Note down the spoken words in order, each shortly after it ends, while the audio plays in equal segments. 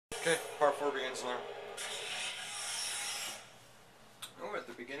Okay, part 4 begins now. Oh, we're at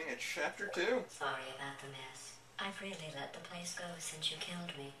the beginning of chapter 2. Sorry about the mess. I've really let the place go since you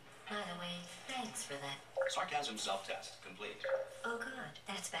killed me. By the way, thanks for that. Sarcasm self-test complete. Oh good,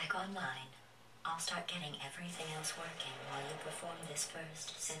 that's back online. I'll start getting everything else working while you perform this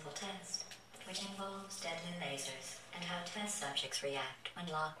first simple test, which involves deadly lasers and how test subjects react when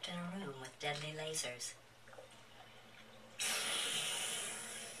locked in a room with deadly lasers.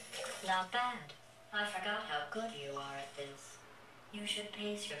 Not bad. I forgot how good you are at this. You should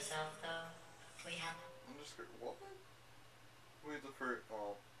pace yourself, though. We have... I'm just gonna... What? Wait, the first...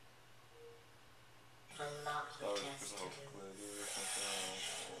 Oh. a lot of tests to do. Or something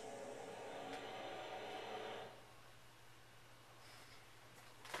else.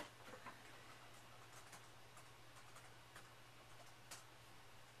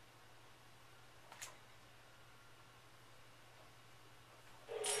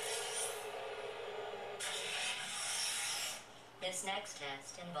 This next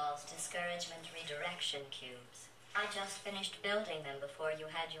test involves discouragement redirection cubes. I just finished building them before you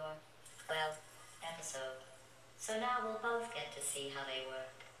had your, well, episode. So now we'll both get to see how they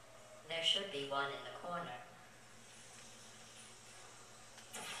work. There should be one in the corner.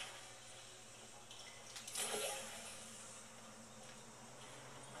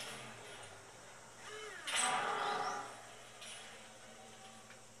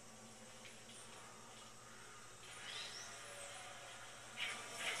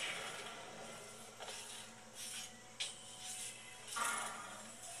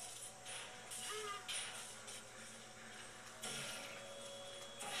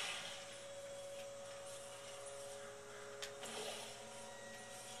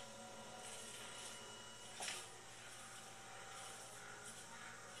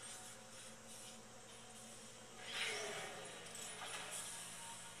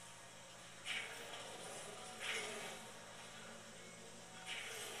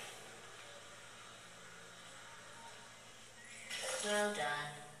 Well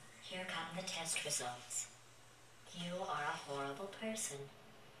done. Here come the test results. You are a horrible person.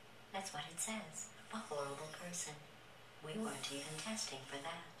 That's what it says. A horrible person. We weren't even testing for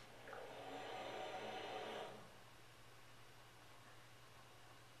that.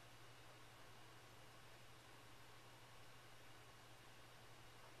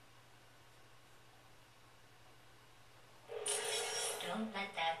 Don't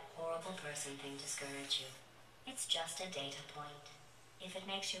let that horrible person thing discourage you. It's just a data point. If it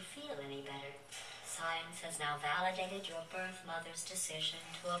makes you feel any better, science has now validated your birth mother's decision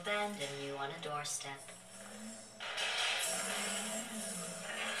to abandon you on a doorstep.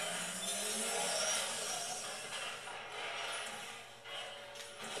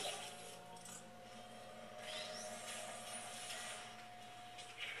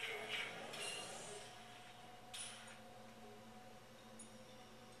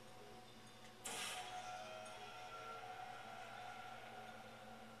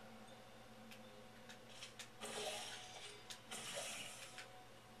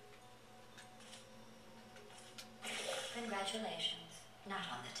 Congratulations. Not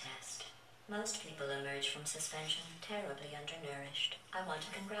on the test. Most people emerge from suspension terribly undernourished. I want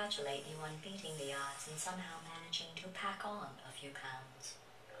to congratulate you on beating the odds and somehow managing to pack on a few pounds.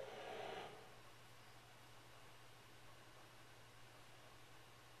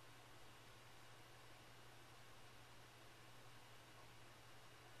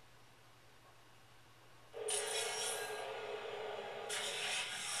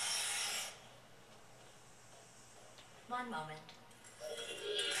 One moment.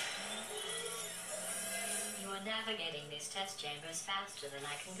 You are navigating these test chambers faster than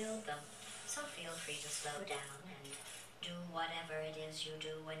I can build them, so feel free to slow down and do whatever it is you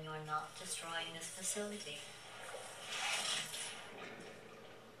do when you're not destroying this facility.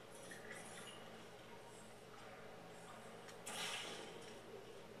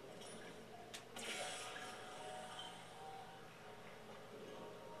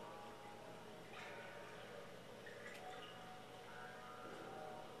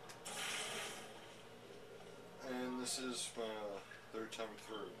 This is my third time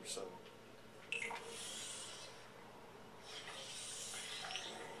through, so...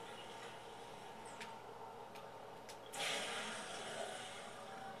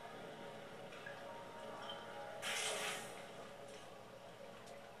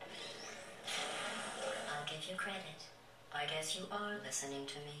 I'll give you credit. I guess you are listening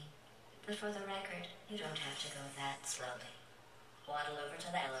to me. But for the record, you don't have to go that slowly. Waddle over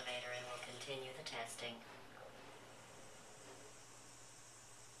to the elevator and we'll continue the testing.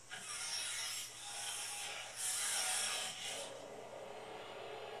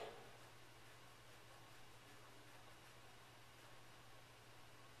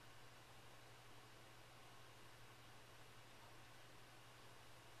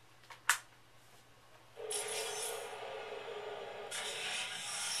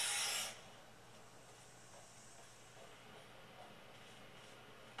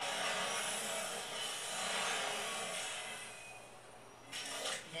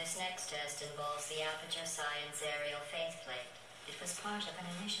 test involves the Aperture Science Aerial Faceplate. It was part of an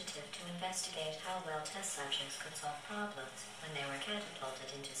initiative to investigate how well test subjects could solve problems when they were catapulted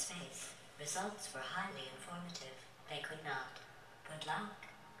into space. Results were highly informative. They could not. Good luck.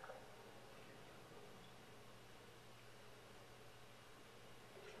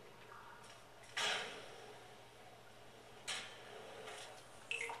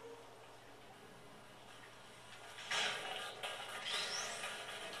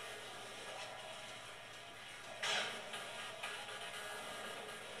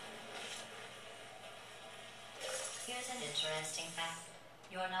 Here's an interesting fact.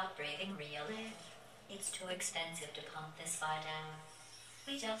 You're not breathing real air. It's too expensive to pump this far down.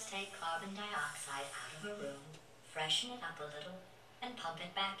 We just take carbon dioxide out of a room, freshen it up a little, and pump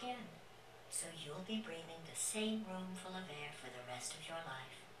it back in. So you'll be breathing the same room full of air for the rest of your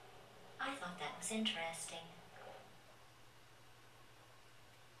life. I thought that was interesting.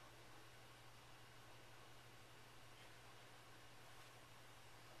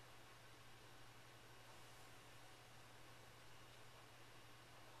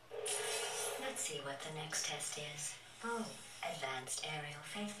 Let's see what the next test is. Oh, advanced aerial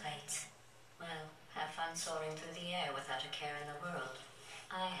faceplates. Well, have fun soaring through the air without a care in the world.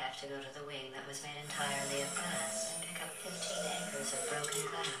 I have to go to the wing that was made entirely of glass and pick up 15 acres of broken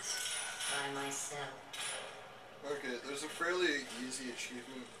glass by myself. Okay, there's a fairly easy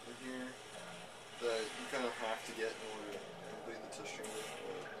achievement in here that you kind of have to get in order to complete the test chamber.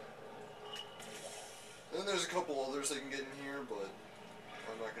 And then there's a couple others I can get in here, but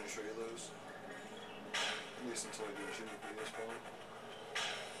I'm not going to show you those. At least until I do a achievement for this point.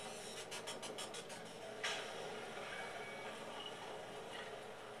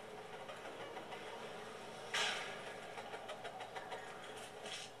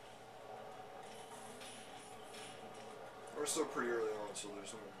 We're still pretty early on, so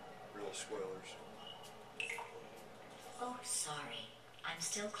there's no real spoilers. Oh, sorry. I'm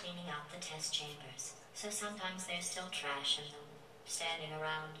still cleaning out the test chambers, so sometimes there's still trash in them, standing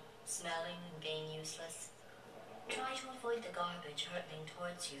around, smelling and being useless. Try to avoid the garbage hurtling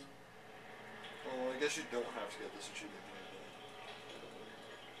towards you. Well, I guess you don't have to get this achievement here, but...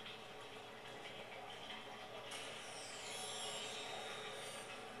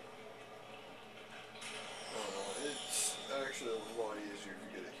 I don't know, it's actually a lot easier if you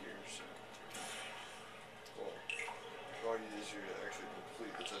get it here, so... Well, a lot easier to actually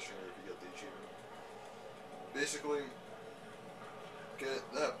complete the test chamber if you get the achievement. Basically, get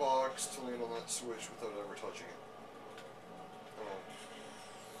that box to land on that switch without ever touching it.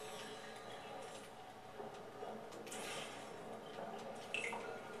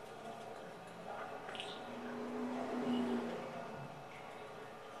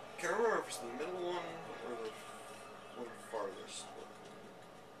 Can't remember if it's the middle one or the one farthest.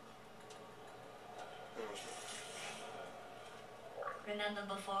 Remember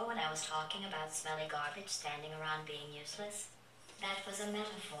before when I was talking about smelly garbage standing around being useless? That was a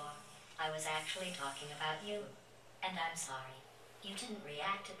metaphor. I was actually talking about you. And I'm sorry. You didn't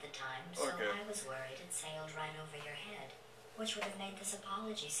react at the time, so Okay. I was worried it sailed right over your head, which would have made this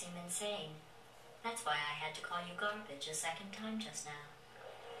apology seem insane. That's why I had to call you garbage a second time just now.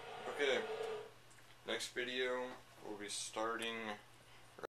 Okay, next video we'll be starting